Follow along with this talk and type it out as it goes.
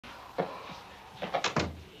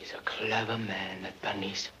clever man, that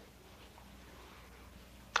Panísse.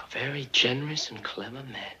 A very generous and clever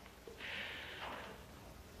man.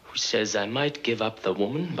 Who says I might give up the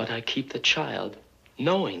woman, but I keep the child,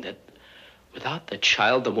 knowing that without the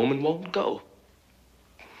child, the woman won't go.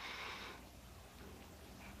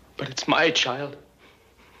 But it's my child.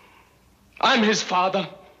 I'm his father.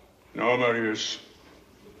 No, Marius.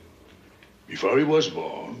 Before he was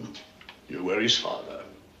born, you were his father.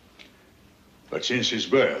 But since his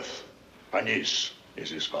birth, Panísse is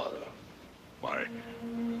his father. Why,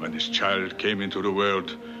 when this child came into the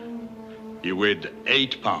world, he weighed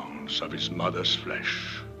 8 pounds of his mother's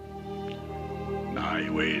flesh. Now he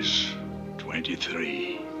weighs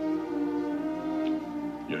 23.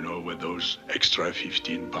 You know what those extra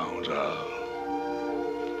 15 pounds are?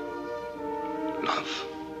 Love.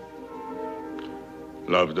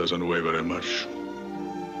 Love doesn't weigh very much.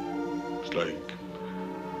 It's like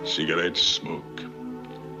cigarette smoke.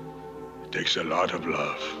 It takes a lot of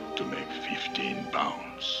love to make 15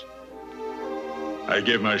 pounds. I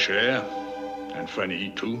gave my share, and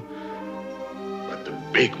Fanny too. But the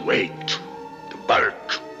big weight, the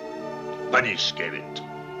bulk, Panísse gave it.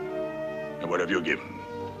 And what have you given?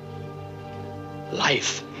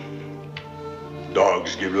 Life.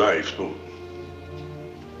 Dogs give life too.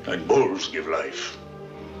 And bulls give life.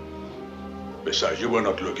 Besides, you were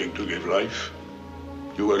not looking to give life.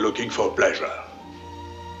 You were looking for pleasure.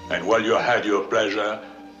 And while you had your pleasure,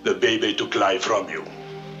 the baby took life from you.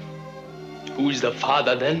 Who's the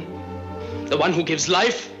father then? The one who gives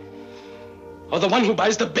life? Or the one who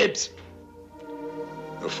buys the bibs?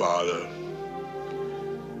 The father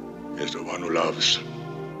is the one who loves.